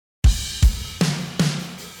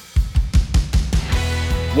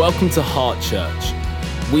Welcome to Heart Church.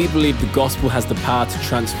 We believe the gospel has the power to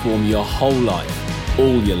transform your whole life,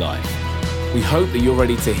 all your life. We hope that you're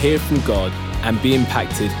ready to hear from God and be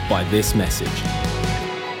impacted by this message.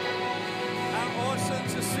 How awesome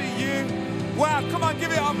to see you. Wow, come on,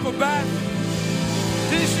 give it up for Beth.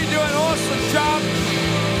 Didn't she do an awesome job?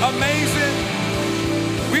 Amazing.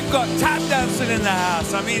 We've got tap dancing in the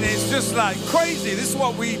house. I mean, it's just like crazy. This is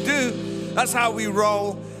what we do. That's how we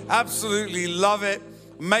roll. Absolutely love it.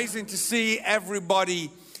 Amazing to see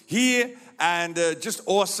everybody here, and just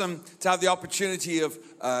awesome to have the opportunity of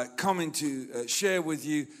coming to share with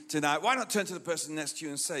you tonight. Why not turn to the person next to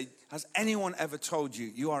you and say, has anyone ever told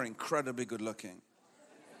you you are incredibly good looking?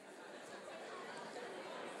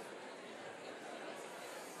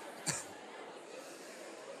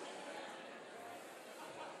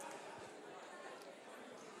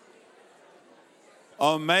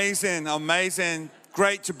 Amazing, amazing.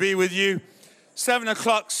 Great to be with you. 7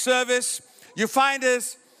 o'clock service. You find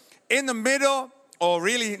us in the middle, or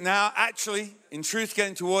really now, actually, in truth,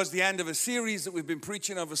 getting towards the end of a series that we've been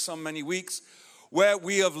preaching over so many weeks, where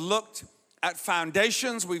we have looked at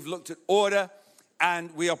foundations, we've looked at order,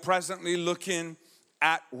 and we are presently looking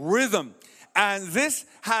at rhythm. And this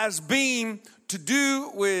has been to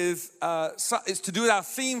do with, it's to do with our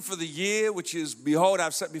theme for the year, which is, behold,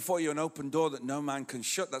 I've set before you an open door that no man can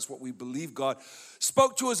shut. That's what we believe God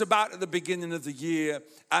spoke to us about at the beginning of the year.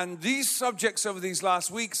 And these subjects over these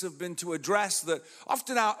last weeks have been to address that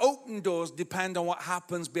often our open doors depend on what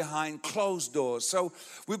happens behind closed doors. So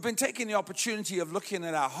we've been taking the opportunity of looking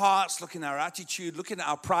at our hearts, looking at our attitude, looking at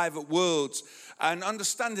our private worlds, and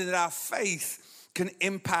understanding that our faith can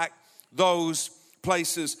impact those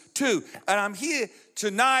places too. And I'm here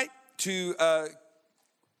tonight to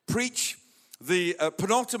preach the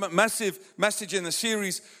penultimate message in the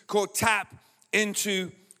series called Tap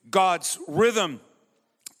into God's Rhythm.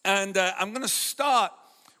 And I'm going to start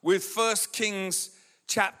with 1 Kings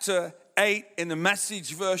chapter 8 in the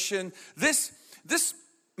Message version. This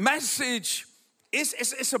message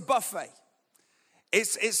is a buffet.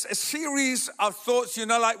 It's a series of thoughts, you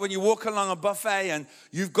know, like when you walk along a buffet and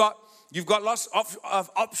you've got lots of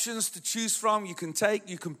options to choose from. You can take,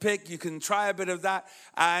 you can pick, you can try a bit of that.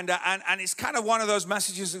 And it's kind of one of those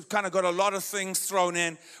messages that's kind of got a lot of things thrown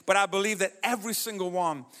in. But I believe that every single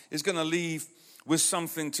one is going to leave with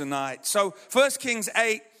something tonight. So 1 Kings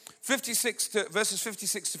 8, verses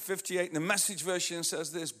 56 to 58, in the Message version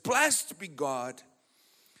says this: Blessed be God,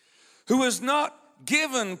 who has not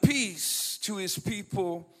given peace to his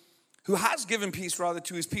people, who has given peace, rather,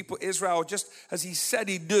 to his people Israel, just as he said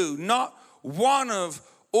he'd do. Not one of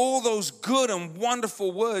all those good and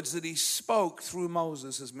wonderful words that he spoke through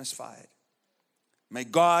Moses has misfired. May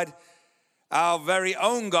God, our very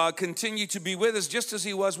own God, continue to be with us just as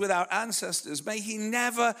he was with our ancestors. May he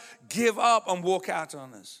never give up and walk out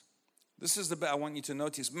on us. This is the bit I want you to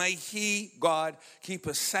notice. May he, God, keep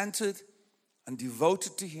us centered and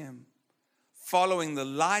devoted to him, following the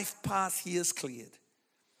life path he has cleared,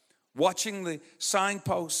 watching the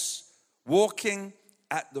signposts, walking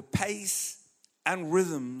at the pace and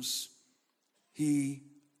rhythms he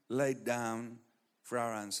laid down for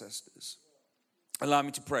our ancestors. Allow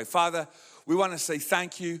me to pray. Father, we want to say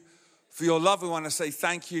thank you for your love. We want to say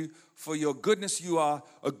thank you for your goodness. You are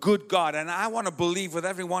a good God. And I want to believe with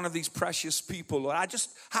every one of these precious people, Lord, I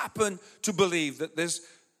just happen to believe that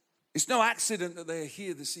it's no accident that they are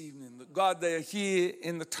here this evening. That God, they are here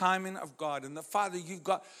in the timing of God. And that, Father, you've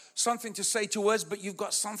got something to say to us, but you've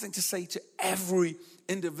got something to say to every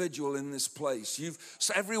individual in this place.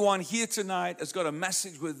 So everyone here tonight has got a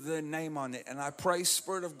message with their name on it. And I pray,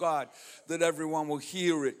 Spirit of God, that everyone will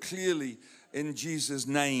hear it clearly in Jesus'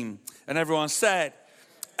 name. And everyone said,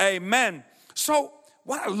 amen. So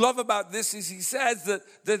what I love about this is he says that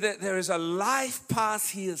there is a life path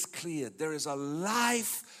he has cleared. There is a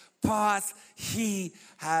life path he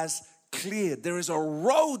has cleared. There is a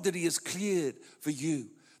road that he has cleared for you.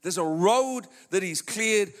 There's a road that he's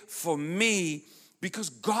cleared for me,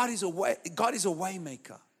 because God is a way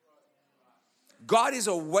maker. God is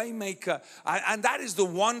a way maker, and that is the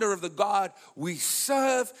wonder of the God we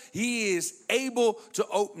serve. He is able to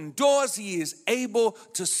open doors. He is able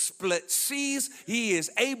to split seas. He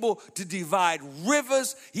is able to divide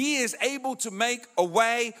rivers. He is able to make a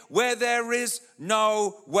way where there is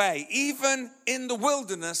no way. Even in the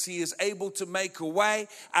wilderness, he is able to make a way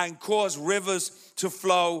and cause rivers to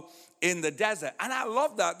flow in the desert. And I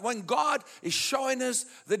love that when God is showing us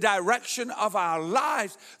the direction of our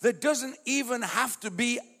lives, there doesn't even have to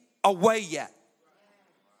be a way yet.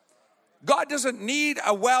 God doesn't need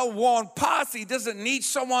a well-worn path. He doesn't need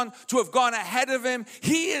someone to have gone ahead of him.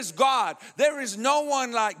 He is God. There is no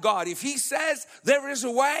one like God. If he says there is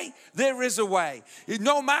a way, there is a way.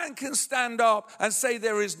 No man can stand up and say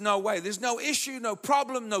there is no way. There's no issue, no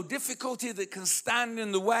problem, no difficulty that can stand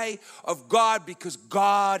in the way of God, because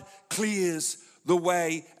God clears the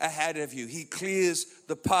way ahead of you. He clears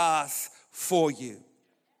the path for you.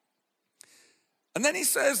 And then he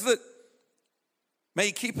says that may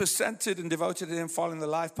you keep us centered and devoted to him, following the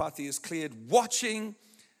life path he has cleared, watching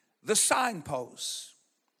the signposts.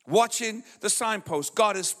 Watching the signposts.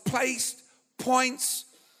 God has placed points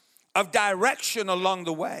of direction along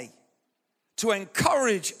the way to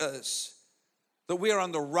encourage us that we are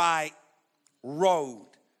on the right road.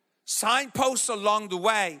 Signposts along the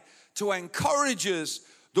way to encourage us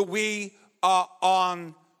that we are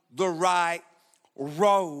on the right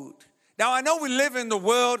road. Now, I know we live in the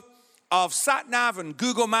world of sat-nav and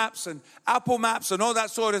Google Maps and Apple Maps and all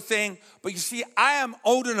that sort of thing. But you see, I am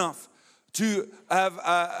old enough to have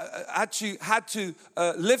had to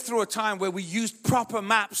live through a time where we used proper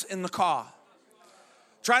maps in the car.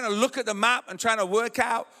 Trying to look at the map and trying to work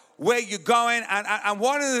out where you're going. And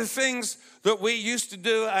one of the things that we used to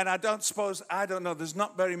do, and I don't know, there's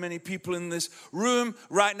not very many people in this room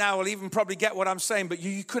right now will even probably get what I'm saying, but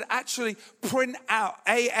you could actually print out,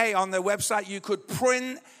 AA on their website, you could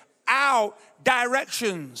print out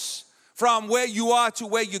directions from where you are to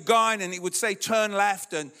where you're going, and it would say turn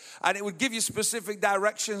left, and it would give you specific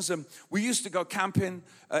directions. And we used to go camping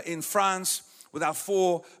in France with our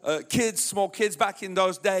 4 kids, small kids back in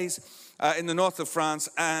those days in the north of France.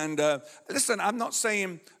 And listen, I'm not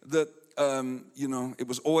saying that it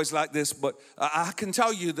was always like this, but I can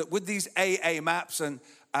tell you that with these AA maps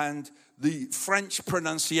and the French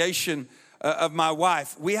pronunciation of my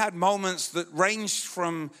wife, we had moments that ranged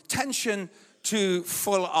from tension to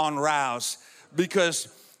full-on rouse, because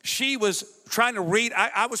she was trying to read.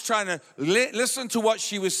 I was trying to listen to what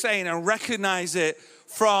she was saying and recognize it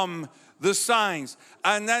from the signs.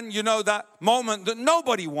 And then, that moment that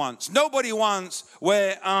nobody wants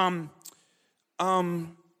where I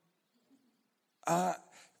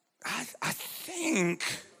think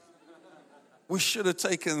we should have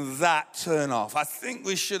taken that turn off. I think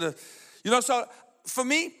we should have, so for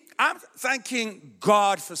me, I'm thanking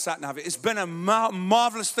God for sat-nav. It's been a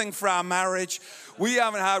marvelous thing for our marriage. We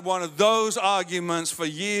haven't had one of those arguments for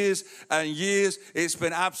years and years. It's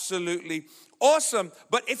been absolutely awesome.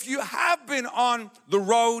 But if you have been on the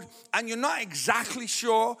road and you're not exactly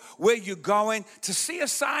sure where you're going, to see a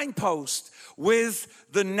signpost with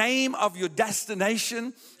the name of your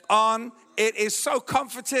destination on it is so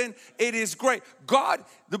comforting. It is great. God,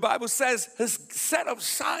 the Bible says, has set up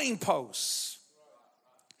signposts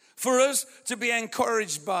for us to be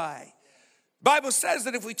encouraged by. Bible says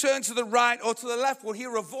that if we turn to the right or to the left, we'll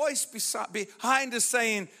hear a voice behind us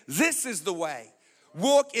saying, this is the way.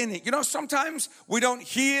 Walk in it. Sometimes we don't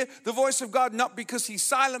hear the voice of God, not because he's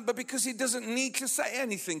silent, but because he doesn't need to say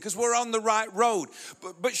anything, because we're on the right road.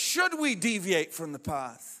 But should we deviate from the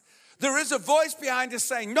path, there is a voice behind us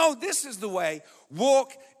saying, no, this is the way.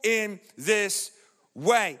 Walk in this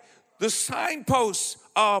way. The signposts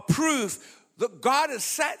are proof that God has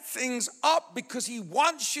set things up because he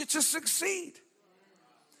wants you to succeed.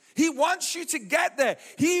 He wants you to get there.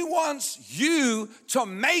 He wants you to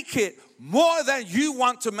make it more than you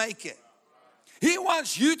want to make it. He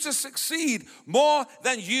wants you to succeed more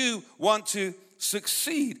than you want to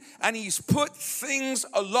succeed. And he's put things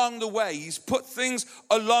along the way. He's put things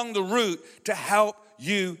along the route to help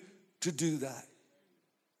you to do that.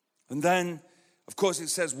 And then, of course, it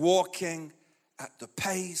says walking at the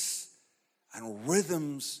pace and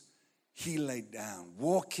rhythms he laid down.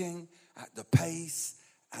 Walking at the pace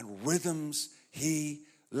and rhythms he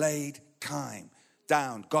laid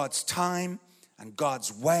down. God's time and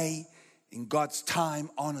God's way in God's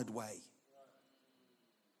time-honored way.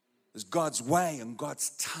 There's God's way and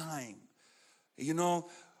God's time.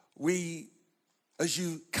 We, as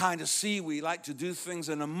you kind of see, we like to do things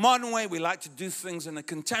in a modern way. We like to do things in a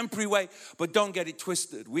contemporary way, but don't get it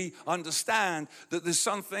twisted. We understand that there's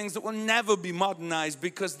some things that will never be modernized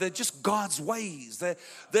because they're just God's ways.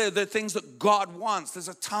 They're things that God wants. There's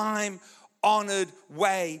a time-honored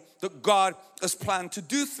way that God has planned to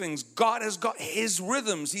do things. God has got his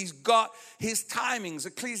rhythms. He's got his timings.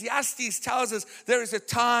 Ecclesiastes tells us there is a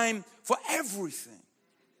time for everything.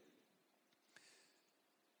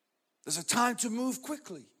 There's a time to move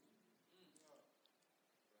quickly.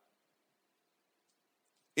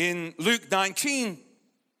 In Luke 19,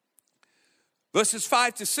 verses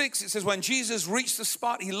 5-6, it says, when Jesus reached the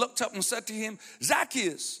spot, he looked up and said to him,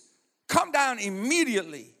 Zacchaeus, come down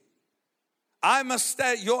immediately. I must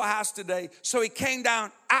stay at your house today. So he came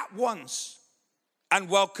down at once and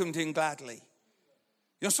welcomed him gladly.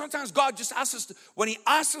 You know, sometimes God just asks us, when he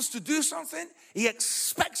asks us to do something, he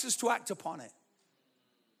expects us to act upon it.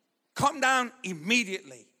 Come down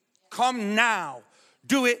immediately. Come now.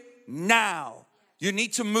 Do it now. You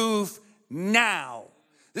need to move now.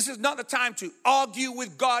 This is not the time to argue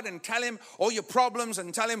with God and tell him all your problems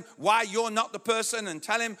and tell him why you're not the person and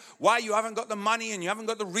tell him why you haven't got the money and you haven't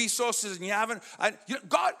got the resources and you haven't.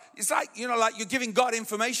 God, it's like, like you're giving God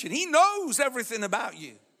information. He knows everything about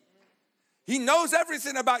you. He knows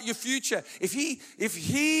everything about your future. If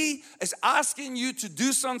he is asking you to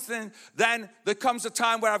do something, then there comes a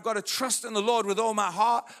time where I've got to trust in the Lord with all my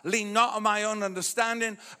heart, lean not on my own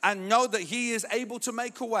understanding, and know that he is able to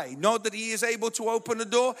make a way. Know that he is able to open the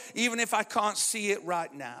door, even if I can't see it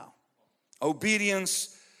right now.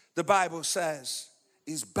 Obedience, the Bible says,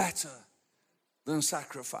 is better than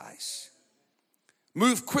sacrifice.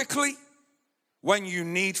 Move quickly when you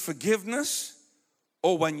need forgiveness,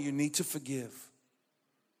 or when you need to forgive.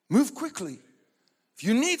 Move quickly. If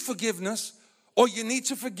you need forgiveness or you need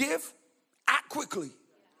to forgive, act quickly.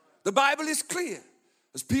 The Bible is clear.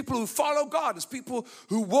 As people who follow God, as people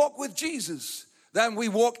who walk with Jesus, then we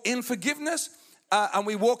walk in forgiveness and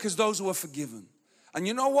we walk as those who are forgiven. And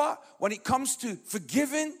you know what? When it comes to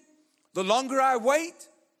forgiving, the longer I wait,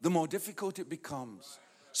 the more difficult it becomes.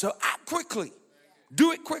 So act quickly.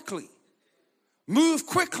 Do it quickly. Move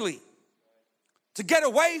quickly. To get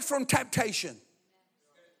away from temptation.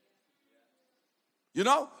 You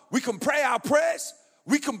know, we can pray our prayers,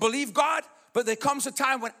 we can believe God, but there comes a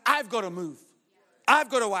time when I've got to move. I've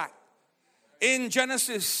got to act. In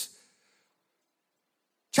Genesis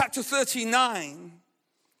chapter 39,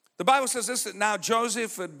 the Bible says this, that now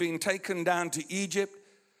Joseph had been taken down to Egypt.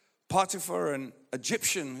 Potiphar, an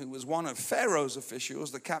Egyptian who was one of Pharaoh's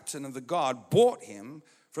officials, the captain of the guard, bought him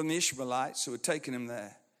from the Ishmaelites who had taken him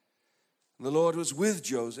there. The Lord was with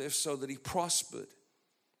Joseph so that he prospered.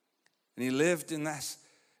 And he lived in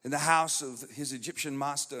the house of his Egyptian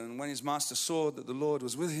master. And when his master saw that the Lord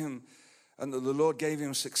was with him and that the Lord gave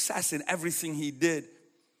him success in everything he did,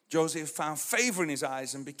 Joseph found favor in his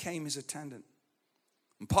eyes and became his attendant.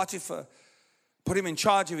 And Potiphar put him in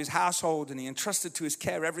charge of his household, and he entrusted to his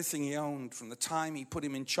care everything he owned. From the time he put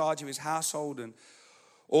him in charge of his household and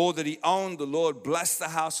all that he owned, the Lord blessed the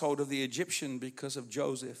household of the Egyptian because of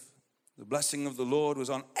Joseph. The blessing of the Lord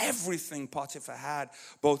was on everything Potiphar had,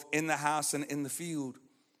 both in the house and in the field.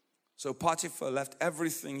 So Potiphar left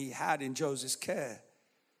everything he had in Joseph's care.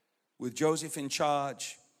 With Joseph in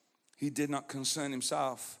charge, he did not concern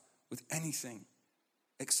himself with anything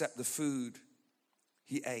except the food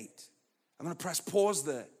he ate. I'm going to press pause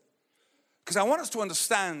there because I want us to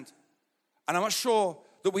understand, and I'm not sure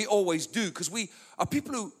that we always do, because we are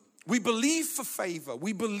people who, we believe for favor.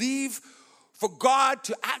 We believe for God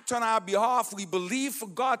to act on our behalf. We believe for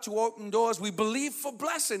God to open doors. We believe for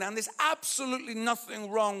blessing. And there's absolutely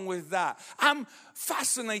nothing wrong with that. I'm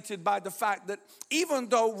fascinated by the fact that even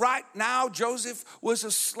though right now Joseph was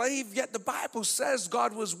a slave, yet the Bible says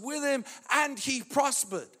God was with him and he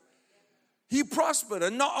prospered. He prospered,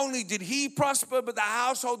 and not only did he prosper, but the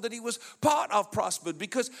household that he was part of prospered,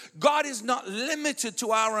 because God is not limited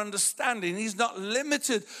to our understanding. He's not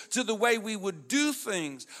limited to the way we would do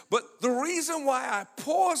things. But the reason why I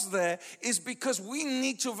pause there is because we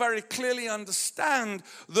need to very clearly understand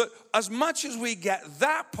that as much as we get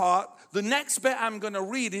that part, the next bit I'm going to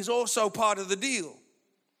read is also part of the deal.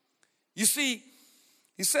 You see,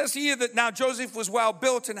 he says here that now Joseph was well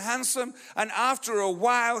built and handsome, and after a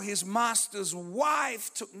while his master's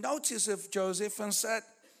wife took notice of Joseph and said,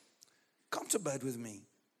 "Come to bed with me."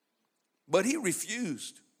 But he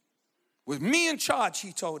refused. "With me in charge,"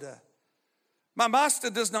 he told her, "my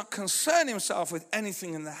master does not concern himself with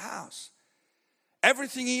anything in the house.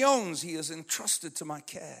 Everything he owns he has entrusted to my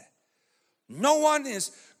care. No one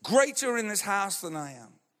is greater in this house than I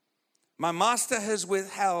am. My master has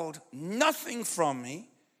withheld nothing from me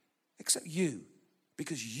except you,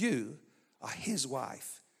 because you are his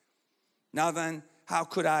wife. Now then, how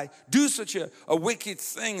could I do such a wicked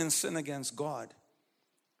thing and sin against God?"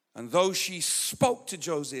 And though she spoke to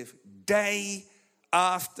Joseph day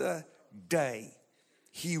after day,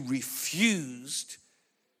 he refused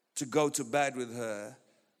to go to bed with her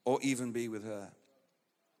or even be with her.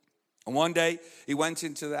 And one day he went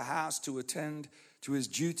into the house to attend to his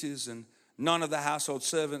duties, and none of the household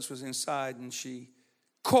servants was inside, and she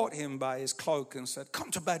caught him by his cloak and said,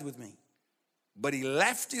 "Come to bed with me." But he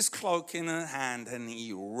left his cloak in her hand and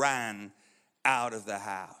he ran out of the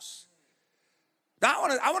house. Now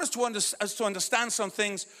I want us to understand some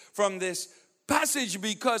things from this passage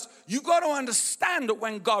because you got to understand that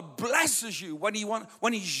when God blesses you, when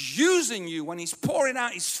he's using you, when he's pouring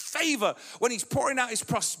out his favor, when he's pouring out his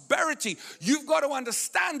prosperity, you've got to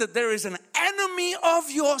understand that there is an enemy of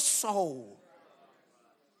your soul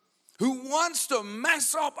who wants to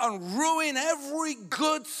mess up and ruin every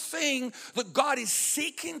good thing that God is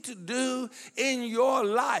seeking to do in your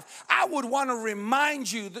life. I would want to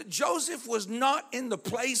remind you that Joseph was not in the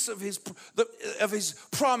place of his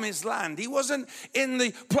promised land. He wasn't in the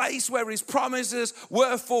place where his promises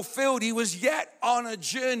were fulfilled. He was yet on a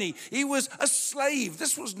journey. He was a slave.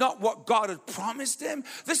 This was not what God had promised him.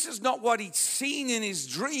 This is not what he'd seen in his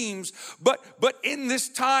dreams. But in this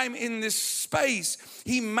time, in this space,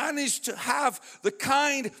 he managed to have the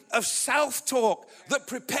kind of self-talk that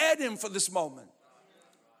prepared him for this moment.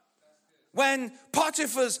 When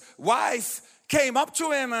Potiphar's wife came up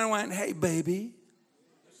to him and went, hey baby,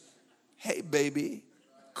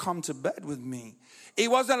 come to bed with me. He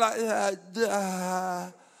wasn't like,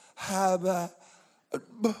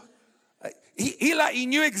 he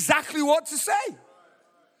knew exactly what to say.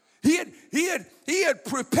 He had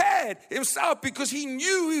prepared himself because he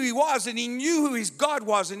knew who he was and he knew who his God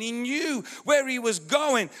was and he knew where he was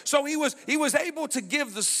going. So he was able to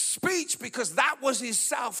give the speech because that was his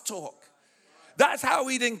self-talk. That's how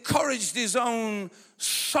he'd encouraged his own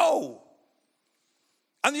soul.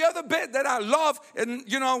 And the other bit that I love, and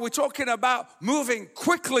we're talking about moving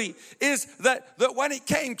quickly, is that when it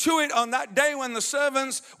came to it on that day when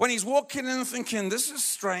he's walking in thinking, this is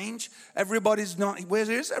strange, everybody's not, where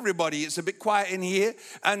is everybody? It's a bit quiet in here.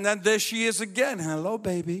 And then there she is again, hello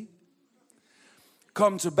baby,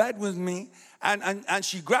 come to bed with me. And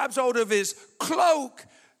she grabs hold of his cloak.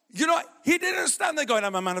 He didn't stand there going,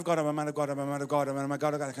 I'm a man of God, I'm a man of God, I'm a man of God, I'm a man of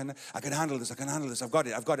God, I can handle this, I've got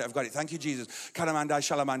it. Thank you, Jesus. Kanamandai,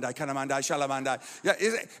 shalamandai, kanamandai, shalamandai. Yeah,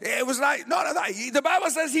 it was like, none of that. The Bible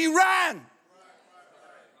says he ran.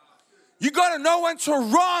 You got to know when to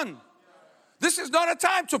run. This is not a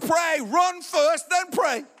time to pray. Run first, then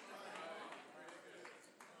pray.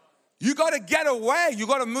 You got to get away. You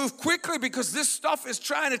got to move quickly because this stuff is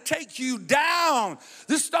trying to take you down.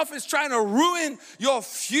 This stuff is trying to ruin your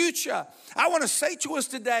future. I want to say to us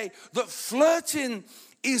today that flirting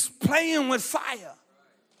is playing with fire.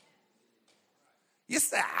 You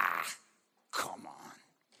say, come on.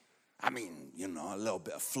 I mean, a little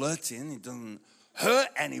bit of flirting, it doesn't hurt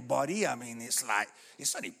anybody. I mean, it's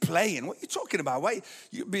only playing. What are you talking about? Why are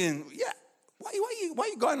you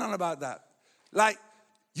going on about that? Like,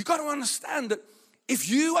 you got to understand that if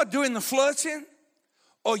you are doing the flirting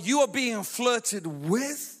or you are being flirted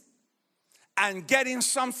with and getting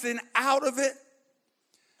something out of it,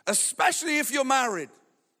 especially if you're married,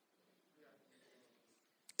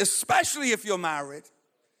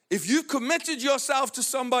 if you committed yourself to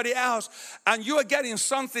somebody else and you are getting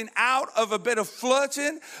something out of a bit of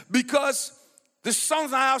flirting because there's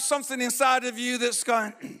something inside of you that's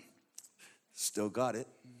going, still got it.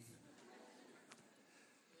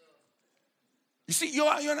 You see,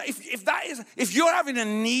 if you're having a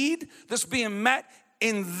need that's being met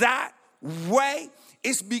in that way,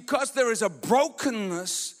 it's because there is a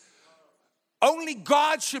brokenness. Only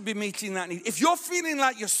God should be meeting that need. If you're feeling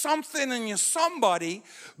like you're something and you're somebody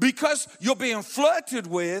because you're being flirted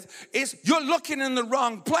with, you're looking in the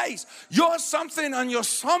wrong place. You're something and you're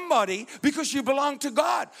somebody because you belong to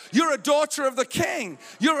God. You're a daughter of the King.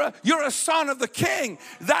 You're a son of the King.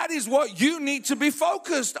 That is what you need to be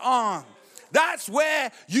focused on. That's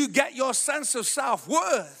where you get your sense of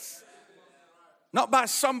self-worth. Not by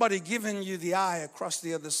somebody giving you the eye across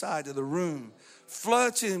the other side of the room.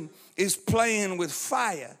 Flirting is playing with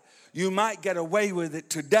fire. You might get away with it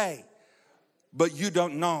today, but you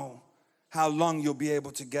don't know how long you'll be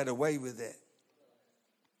able to get away with it.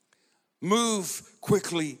 Move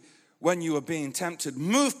quickly when you are being tempted.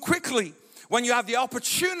 Move quickly when you have the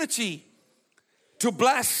opportunity to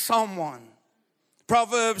bless someone.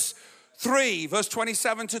 Proverbs 3, verse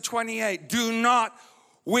 27 to 28. Do not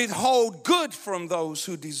withhold good from those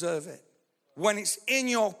who deserve it when it's in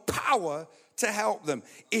your power to help them.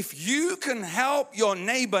 If you can help your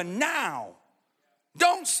neighbor now,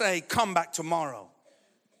 don't say, come back tomorrow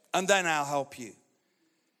and then I'll help you.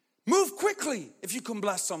 Move quickly if you can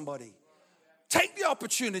bless somebody. Take the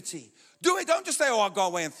opportunity. Do it. Don't just say, I'll go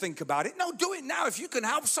away and think about it. No, do it now. If you can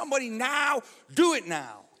help somebody now, do it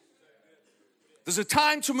now. There's a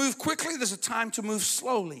time to move quickly. There's a time to move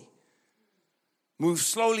slowly. Move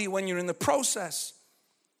slowly when you're in the process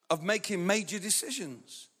of making major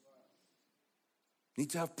decisions. You need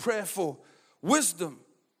to have prayerful wisdom.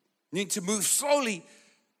 You need to move slowly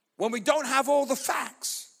when we don't have all the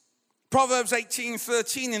facts. Proverbs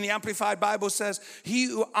 18:13 in the Amplified Bible says, he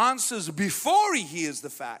who answers before he hears the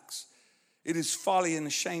facts, it is folly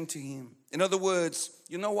and shame to him. In other words,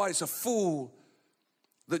 you know what? It's a fool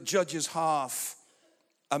that judges half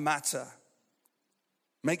a matter.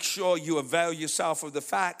 Make sure you avail yourself of the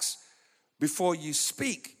facts before you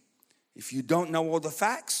speak. If you don't know all the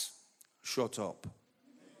facts, shut up.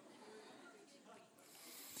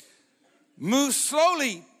 Move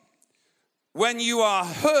slowly when you are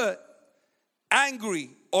hurt, angry,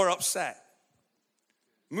 or upset.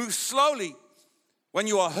 Move slowly when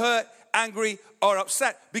you are hurt, angry, or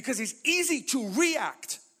upset, because it's easy to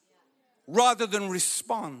react rather than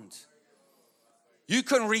respond. You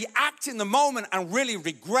can react in the moment and really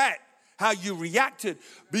regret how you reacted,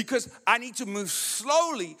 because I need to move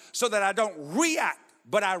slowly so that I don't react,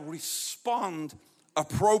 but I respond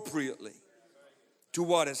appropriately to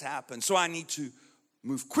what has happened. So I need to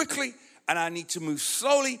move quickly and I need to move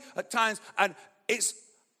slowly at times. And it's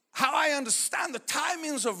how I understand the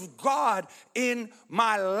timings of God in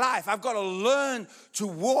my life. I've got to learn to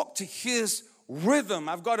walk to his rhythm.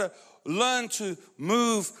 I've got to learn to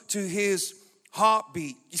move to his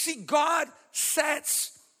heartbeat. You see, God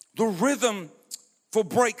sets the rhythm for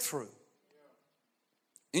breakthrough.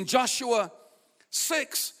 In Joshua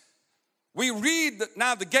 6, we read that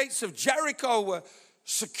now the gates of Jericho were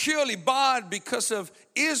securely barred because of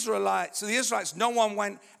Israelites. So the Israelites, no one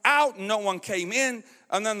went out, no one came in.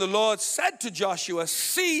 And then the Lord said to Joshua,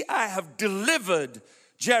 see, I have delivered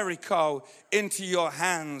Jericho into your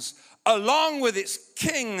hands, along with its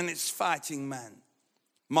king and its fighting men.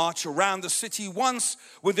 March around the city once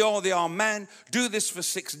with all the armed men. Do this for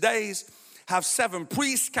 6 days. Have 7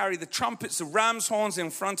 priests carry the trumpets of ram's horns in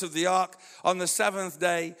front of the ark. On the 7th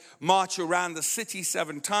day, march around the city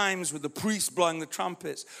 7 times with the priests blowing the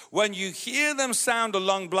trumpets. When you hear them sound a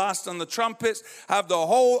long blast on the trumpets, have the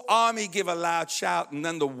whole army give a loud shout, and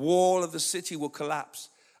then the wall of the city will collapse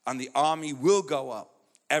and the army will go up,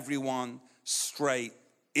 everyone straight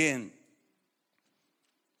in.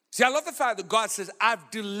 See, I love the fact that God says,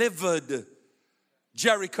 I've delivered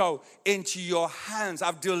Jericho into your hands.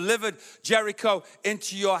 I've delivered Jericho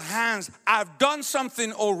into your hands. I've done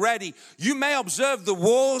something already. You may observe the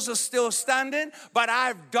walls are still standing, but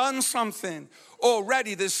I've done something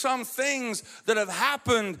already. There's some things that have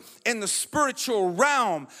happened in the spiritual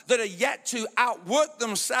realm that are yet to outwork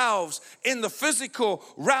themselves in the physical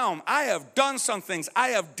realm. I have done some things. I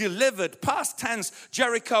have delivered, past tense,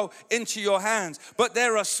 Jericho into your hands. But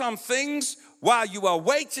there are some things while you are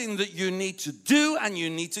waiting that you need to do and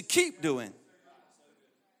you need to keep doing.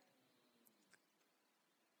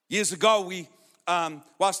 Years ago,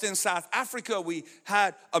 whilst in South Africa, we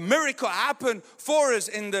had a miracle happen for us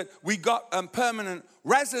in that we got permanent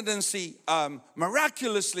residency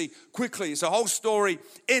miraculously quickly. It's a whole story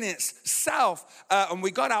in itself. And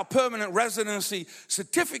we got our permanent residency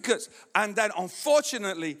certificates. And then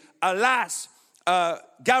unfortunately, alas,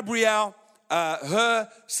 Gabrielle, her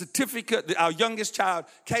certificate, our youngest child,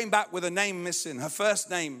 came back with a name missing, her first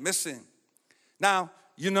name missing. Now,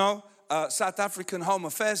 you know, South African Home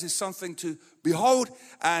Affairs is something to behold,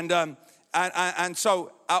 and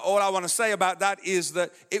so all I want to say about that is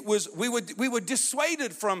that we were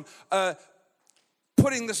dissuaded from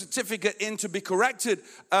putting the certificate in to be corrected.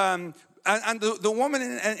 And the woman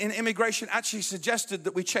in immigration actually suggested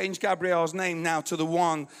that we change Gabrielle's name now to the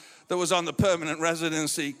one that was on the permanent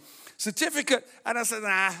residency certificate. And I said,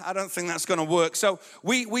 nah, I don't think that's going to work. So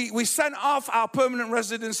we sent off our permanent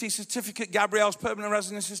residency certificate, Gabrielle's permanent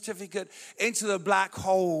residency certificate, into the black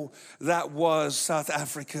hole that was South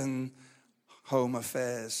African Home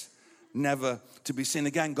Affairs. Never to be seen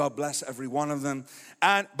again. God bless every one of them.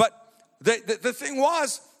 But the thing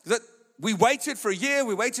was that we waited for a year,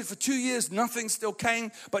 we waited for 2 years, nothing still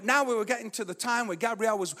came. But now we were getting to the time where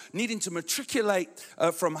Gabrielle was needing to matriculate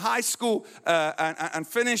from high school and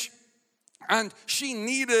finish. And she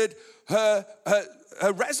needed her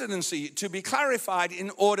residency to be clarified in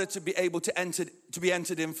order to be able to be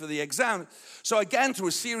entered in for the exam. So again, through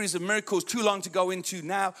a series of miracles, too long to go into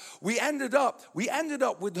now, we ended up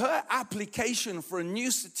with her application for a new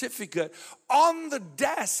certificate on the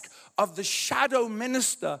desk of the shadow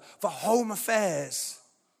minister for Home Affairs.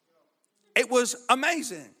 It was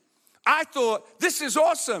amazing. I thought, this is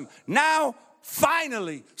awesome. Now,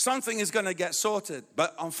 finally, something is going to get sorted.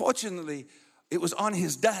 But unfortunately, it was on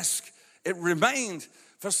his desk. It remained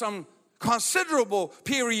for some considerable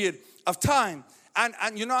period of time.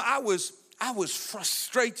 And you know, I was I was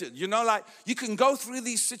frustrated. You know, like you can go through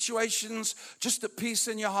these situations just at peace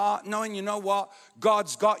in your heart, knowing, you know what,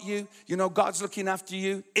 God's got you. You know, God's looking after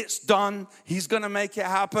you. It's done. He's going to make it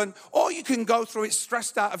happen. Or you can go through it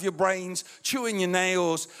stressed out of your brains, chewing your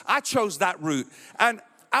nails. I chose that route. And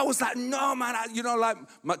I was like, no, man,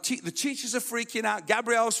 the teachers are freaking out.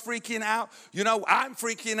 Gabrielle's freaking out. You know, I'm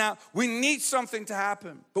freaking out. We need something to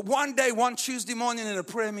happen. But one day, one Tuesday morning in a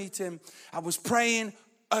prayer meeting, I was praying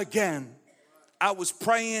again. I'd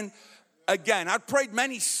prayed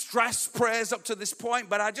many stress prayers up to this point,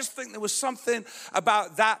 but I just think there was something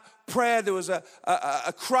about that prayer. There was a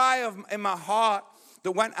cry in my heart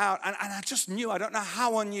that went out. And I just knew, I don't know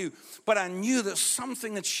how I knew, but I knew that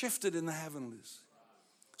something had shifted in the heavenlies.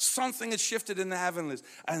 Something had shifted in the heavenlies.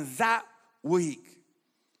 And that week,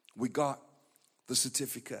 we got the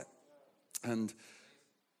certificate. And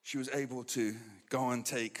she was able to go and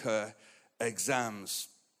take her exams.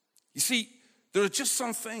 You see, there are just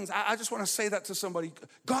some things. I just want to say that to somebody.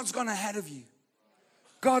 God's gone ahead of you.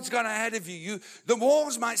 God's gone ahead of you. The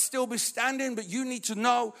walls might still be standing, but you need to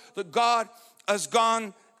know that God has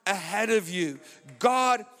gone ahead of you.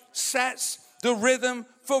 God sets the rhythm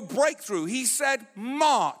for breakthrough. He said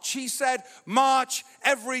march. He said march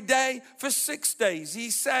every day for 6 days.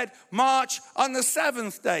 He said march on the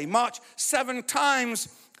 7th day. March 7 times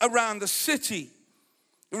around the city.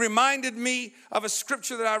 It reminded me of a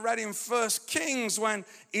scripture that I read in 1 Kings when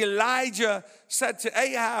Elijah said to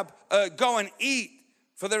Ahab, go and eat,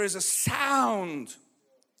 for there is a sound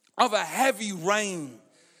of a heavy rain.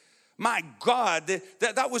 My God,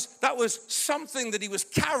 that was something that he was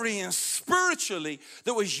carrying spiritually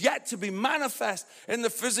that was yet to be manifest in the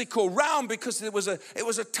physical realm, because it was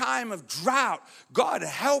a time of drought. God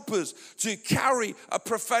help us to carry a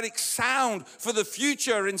prophetic sound for the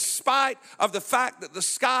future in spite of the fact that the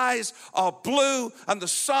skies are blue and the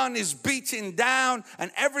sun is beating down and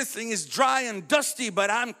everything is dry and dusty, but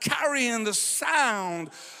I'm carrying the sound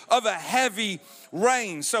of a heavy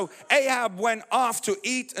rain. So Ahab went off to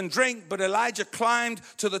eat and drink, but Elijah climbed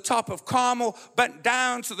to the top of Carmel, bent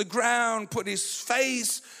down to the ground, put his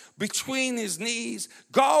face between his knees.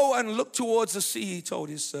 Go and look towards the sea, he told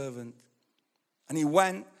his servant. And he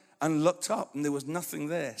went and looked up, and there was nothing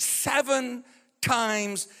there. 7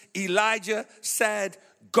 times Elijah said,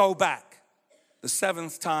 go back. The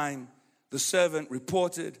 7th time, the servant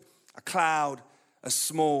reported, a cloud as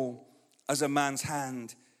small as a man's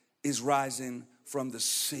hand is rising from the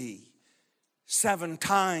sea. 7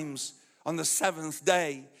 times on the 7th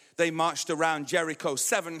day, they marched around Jericho.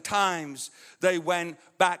 7 times they went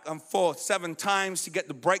back and forth. 7 times to get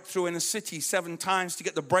the breakthrough in a city. 7 times to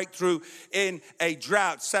get the breakthrough in a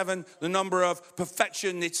drought. 7, the number of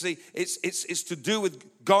perfection. It's to do with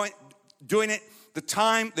doing it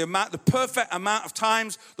the perfect amount of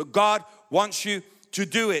times that God wants you to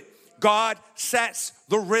do it. God sets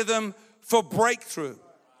the rhythm for breakthrough.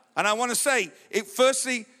 And I want to say,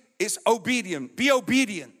 firstly, it's obedient. Be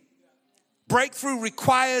obedient. Breakthrough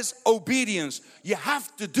requires obedience. You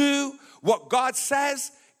have to do what God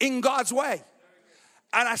says in God's way.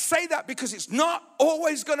 And I say that because it's not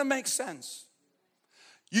always going to make sense.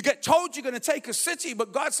 You get told you're going to take a city,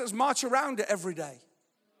 but God says march around it every day.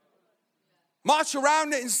 March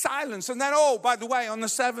around it in silence. And then, oh, by the way, on the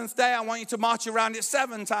 7th day, I want you to march around it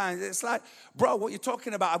 7 times. It's like, bro, what are you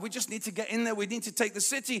talking about? We just need to get in there. We need to take the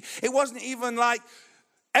city. It wasn't even like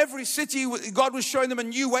every city, God was showing them a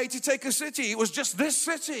new way to take a city. It was just this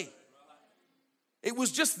city. It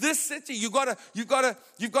was just this city. You've got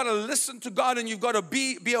to listen to God, and you've got to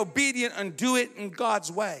be obedient and do it in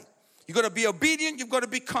God's way. You've got to be obedient. You've got to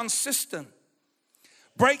be consistent.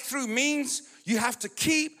 Breakthrough means you have to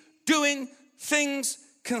keep doing things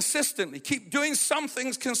consistently. Keep doing some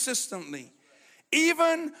things consistently.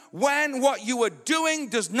 Even when what you are doing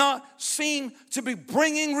does not seem to be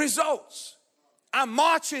bringing results. I'm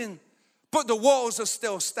marching, but the walls are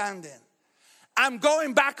still standing. I'm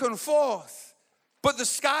going back and forth, but the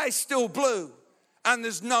sky's still blue and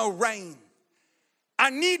there's no rain.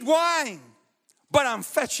 I need wine, but I'm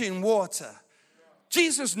fetching water.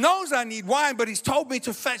 Jesus knows I need wine, but he's told me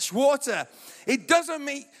to fetch water. It doesn't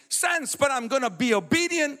make sense, but I'm going to be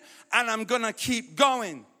obedient and I'm going to keep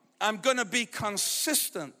going. I'm going to be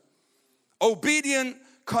consistent. Obedient,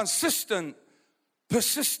 consistent,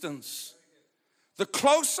 persistence. The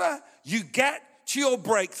closer you get to your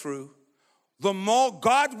breakthrough, the more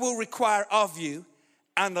God will require of you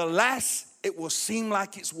and the less it will seem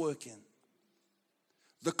like it's working.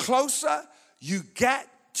 The closer you get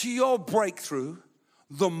to your breakthrough,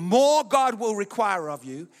 the more God will require of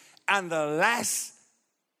you and the less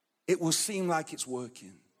it will seem like it's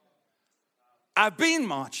working. I've been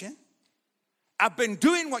marching. I've been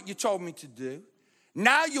doing what you told me to do.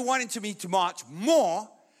 Now you're wanting me to march more,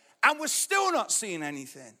 and we're still not seeing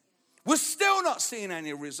anything. We're still not seeing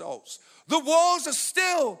any results. The walls are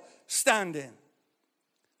still standing.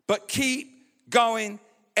 But keep going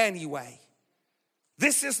anyway.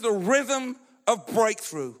 This is the rhythm of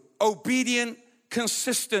breakthrough. Obedient,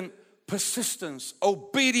 consistent persistence.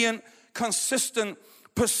 Obedient, consistent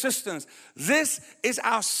persistence. This is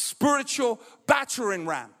our spiritual battering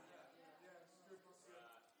ram.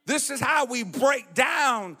 This is how we break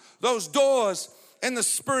down those doors in the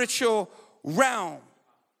spiritual realm.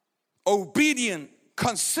 Obedient,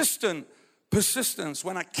 consistent persistence.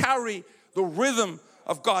 When I carry the rhythm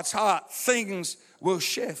of God's heart, things will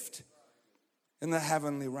shift in the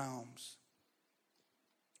heavenly realms.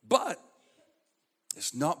 But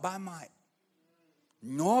it's not by might,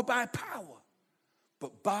 nor by power,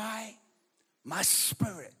 but by my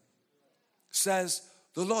Spirit, says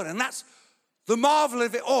the Lord. And that's the marvel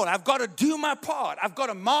of it all. I've got to do my part. I've got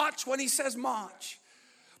to march when he says march.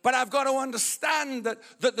 But I've got to understand that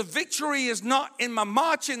the victory is not in my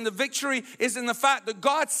marching. The victory is in the fact that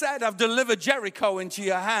God said, I've delivered Jericho into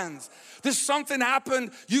your hands. There's something happened.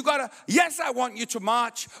 Yes, I want you to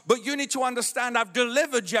march, but you need to understand I've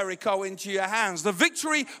delivered Jericho into your hands. The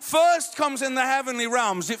victory first comes in the heavenly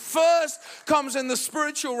realms. It first comes in the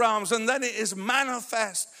spiritual realms, and then it is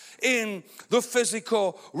manifest in the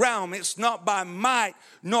physical realm. It's not by might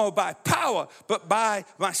nor by power, but by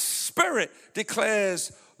my Spirit,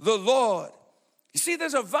 declares the Lord. You see,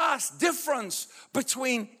 there's a vast difference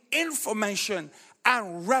between information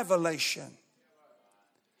and revelation.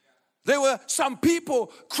 There were some people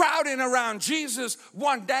crowding around Jesus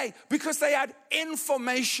one day because they had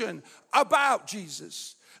information about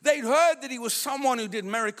Jesus. They'd heard that he was someone who did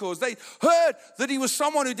miracles. They heard that he was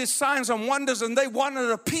someone who did signs and wonders, and they wanted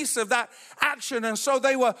a piece of that action. And so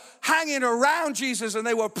they were hanging around Jesus, and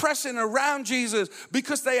they were pressing around Jesus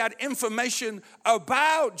because they had information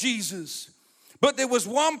about Jesus. But there was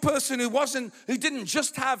one person who didn't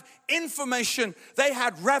just have information, they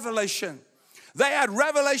had revelation. They had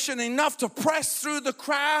revelation enough to press through the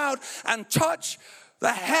crowd and touch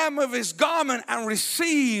the hem of his garment and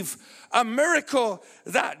receive a miracle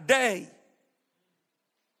that day.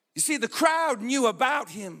 You see, the crowd knew about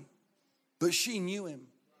him, but she knew him.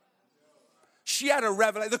 She had a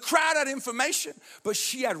revelation. The crowd had information, but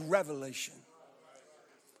she had revelation.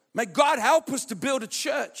 May God help us to build a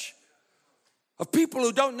church of people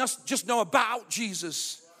who don't just know about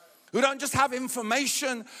Jesus, who don't just have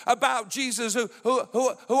information about Jesus, who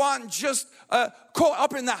aren't just caught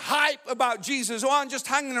up in the hype about Jesus, who aren't just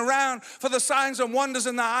hanging around for the signs and wonders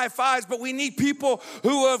and the high fives, but we need people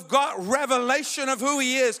who have got revelation of who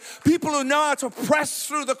he is, people who know how to press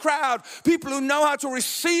through the crowd, people who know how to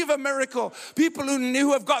receive a miracle, people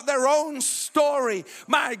who have got their own story.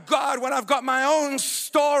 My God, when I've got my own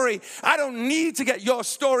story, I don't need to get your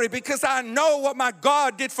story because I know what my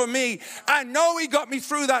God did for me. I know he got me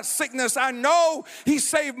through that sickness. I know he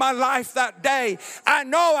saved my life that day. I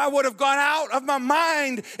know I would have gone out of my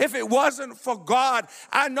mind if it wasn't for God.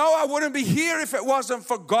 I know I wouldn't be here if it wasn't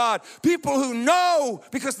for God. People who know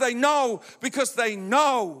because they know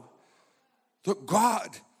that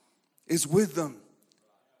God is with them,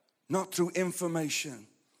 not through information,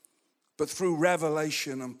 but through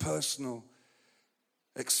revelation and personal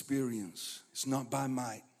experience. It's not by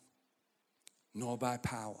might, nor by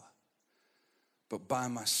power, but by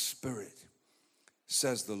my Spirit,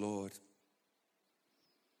 says the Lord.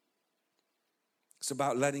 It's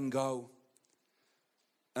about letting go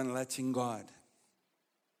and letting God.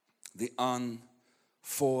 The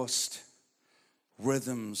unforced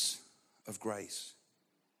rhythms of grace.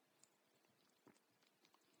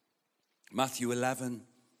 Matthew 11,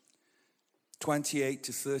 28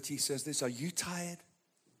 to 30 says this: are you tired,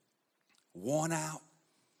 worn out,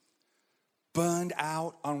 burned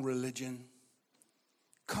out on religion?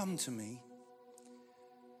 Come to me.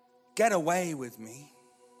 Get away with me,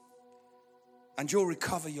 and you'll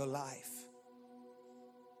recover your life.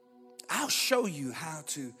 I'll show you how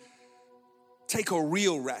to take a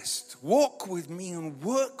real rest. Walk with me and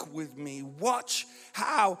work with me. Watch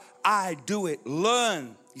how I do it.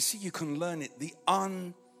 Learn. You see, you can learn it. The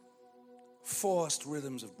unforced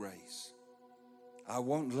rhythms of grace. I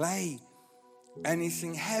won't lay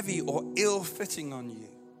anything heavy or ill-fitting on you.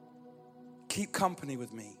 Keep company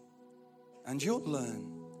with me, and you'll learn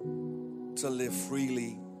to live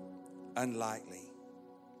freely and lightly.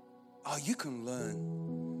 Oh, you can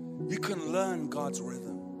learn. You can learn God's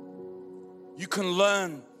rhythm. You can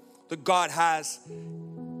learn that God has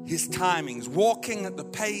his timings, walking at the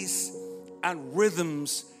pace and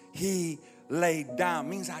rhythms he laid down.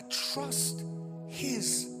 Means I trust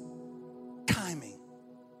his timing.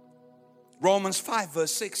 Romans 5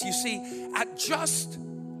 verse 6, you see, at just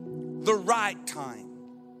the right time,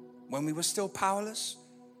 when we were still powerless,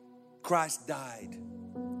 Christ died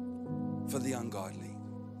for the ungodly.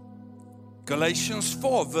 Galatians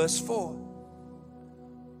 4 verse 4,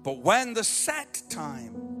 but when the set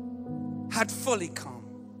time had fully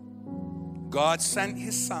come, God sent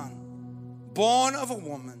his Son, born of a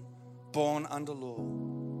woman, born under law.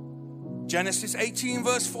 Genesis 18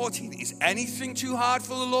 verse 14, is anything too hard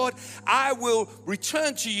for the Lord? I will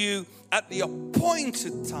return to you at the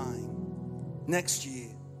appointed time next year,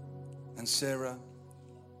 and Sarah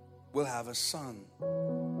will have a son.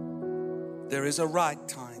 There is a right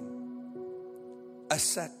time, a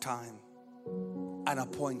set time, an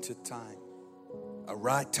appointed time. A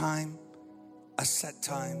right time, a set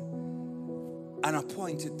time, an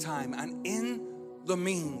appointed time. And in the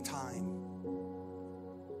meantime,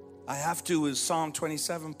 I have to, as Psalm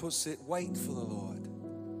 27 puts it, wait for the Lord.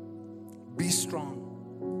 Be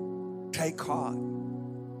strong, take heart,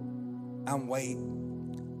 and wait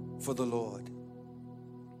for the Lord.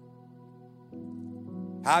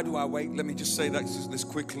 How do I wait? Let me just say this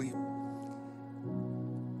quickly.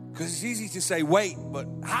 Because it's easy to say wait, but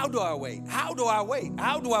how do I wait? How do I wait?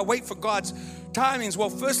 How do I wait for God's timings? Well,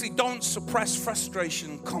 firstly, don't suppress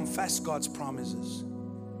frustration. Confess God's promises.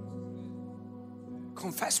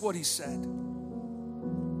 Confess what he said.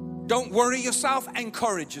 Don't worry yourself,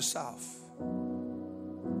 encourage yourself.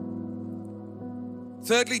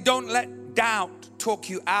 Thirdly, don't let doubt talk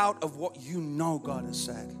you out of what you know God has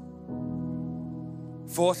said.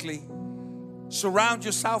 Fourthly, surround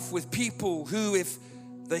yourself with people who, if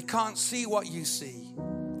they can't see what you see,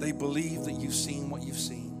 they believe that you've seen what you've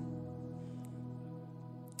seen.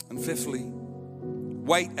 And fifthly,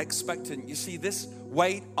 wait expectant. You see, this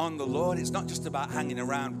wait on the Lord, it's not just about hanging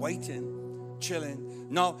around, waiting, chilling.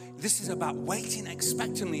 No, this is about waiting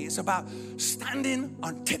expectantly. It's about standing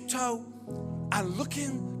on tiptoe and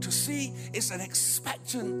looking to see. It's an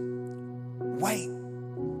expectant wait.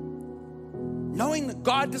 Knowing that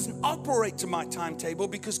God doesn't operate to my timetable,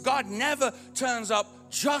 because God never turns up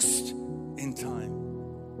just in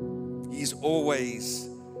time. He's always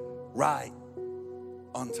right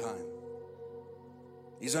on time.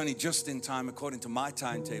 He's only just in time according to my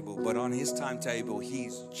timetable, but on his timetable,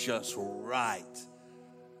 he's just right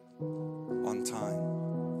on time.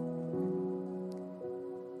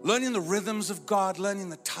 Learning the rhythms of God, learning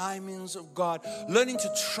the timings of God, learning to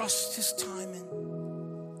trust his timing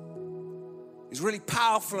is really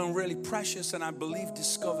powerful and really precious, and I believe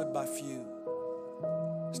discovered by few.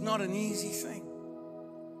 It's not an easy thing.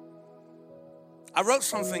 I wrote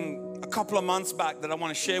something a couple of months back that I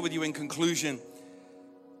want to share with you in conclusion.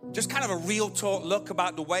 Just kind of a real talk look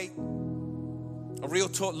about the wait, a real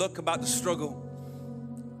talk look about the struggle,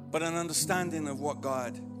 but an understanding of what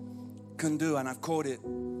God can do. And I've called it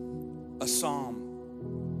a psalm.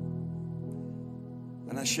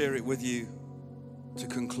 And I share it with you to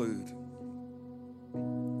conclude.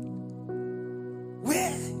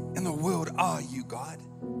 Where in the world are you, God?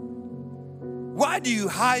 Why do you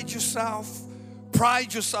hide yourself,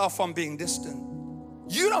 pride yourself on being distant?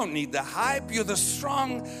 You don't need the hype. You're the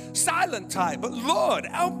strong, silent type. But Lord,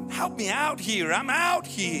 help me out here. I'm out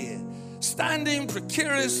here, standing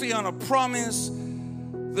precariously on a promise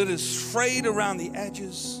that is frayed around the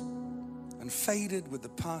edges and faded with the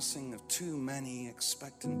passing of too many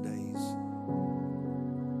expectant days.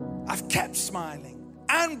 I've kept smiling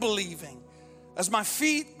and believing as my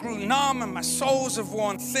feet grew numb and my soles have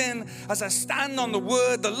worn thin, as I stand on the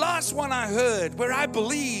word, the last one I heard, where I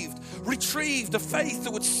believed, retrieved a faith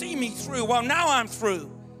that would see me through. Well, now I'm through.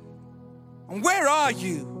 And where are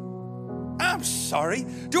you? I'm sorry.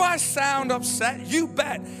 Do I sound upset? You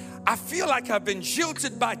bet. I feel like I've been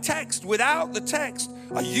jilted by text without the text.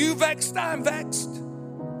 Are you vexed? I'm vexed.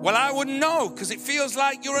 Well, I wouldn't know, because it feels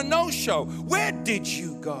like you're a no-show. Where did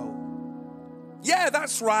you go? Yeah,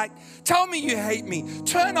 that's right. Tell me you hate me.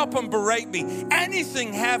 Turn up and berate me.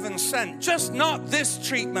 Anything heaven sent, just not this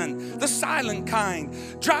treatment, the silent kind,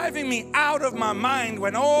 driving me out of my mind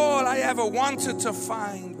when all I ever wanted to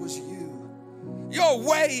find was you. You're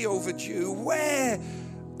way overdue. Where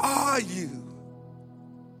are you?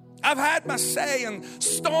 I've had my say and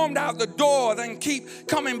stormed out the door, then keep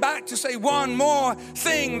coming back to say one more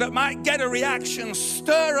thing that might get a reaction,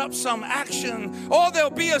 stir up some action, or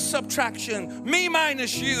there'll be a subtraction, me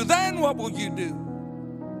minus you. Then what will you do?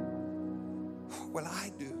 What will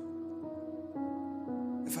I do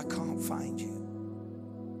if I can't find you?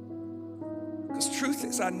 Because truth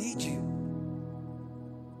is, I need you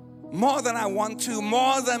more than I want to,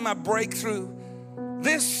 more than my breakthrough.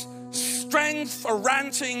 This strength for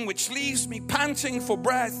ranting, which leaves me panting for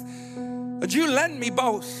breath. And you lent me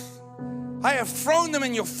both. I have thrown them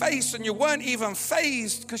in your face and you weren't even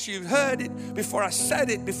fazed because you heard it before I said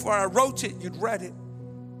it, before I wrote it, you'd read it.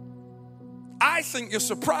 I think you're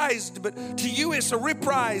surprised, but to you it's a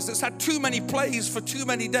reprise that's had too many plays for too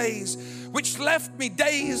many days, which left me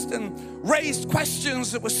dazed and raised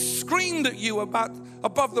questions that were screamed at you about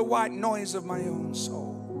above the white noise of my own soul.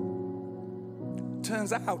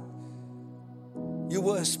 Turns out you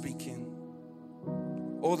were speaking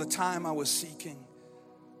all the time I was seeking,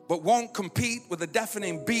 but won't compete with the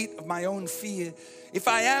deafening beat of my own fear. If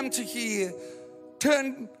I am to hear,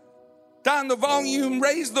 turn down the volume,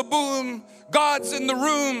 raise the boom, God's in the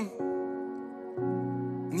room.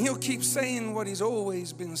 And he'll keep saying what he's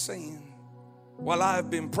always been saying while I've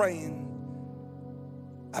been praying.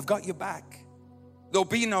 I've got your back. There'll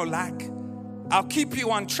be no lack. I'll keep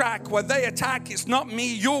you on track. Where they attack, it's not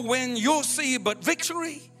me. You'll win, you'll see, but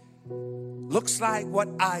victory looks like what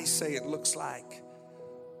I say it looks like.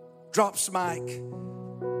 Drops mic,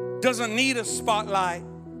 doesn't need a spotlight,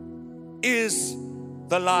 is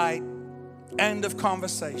the light. End of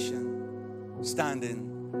conversation.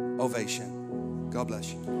 Standing ovation. God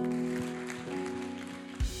bless you.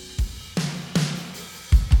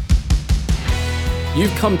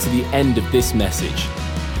 You've come to the end of this message.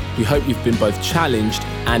 We hope you've been both challenged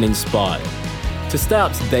and inspired. To stay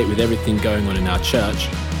up to date with everything going on in our church,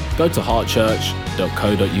 go to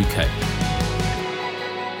heartchurch.co.uk.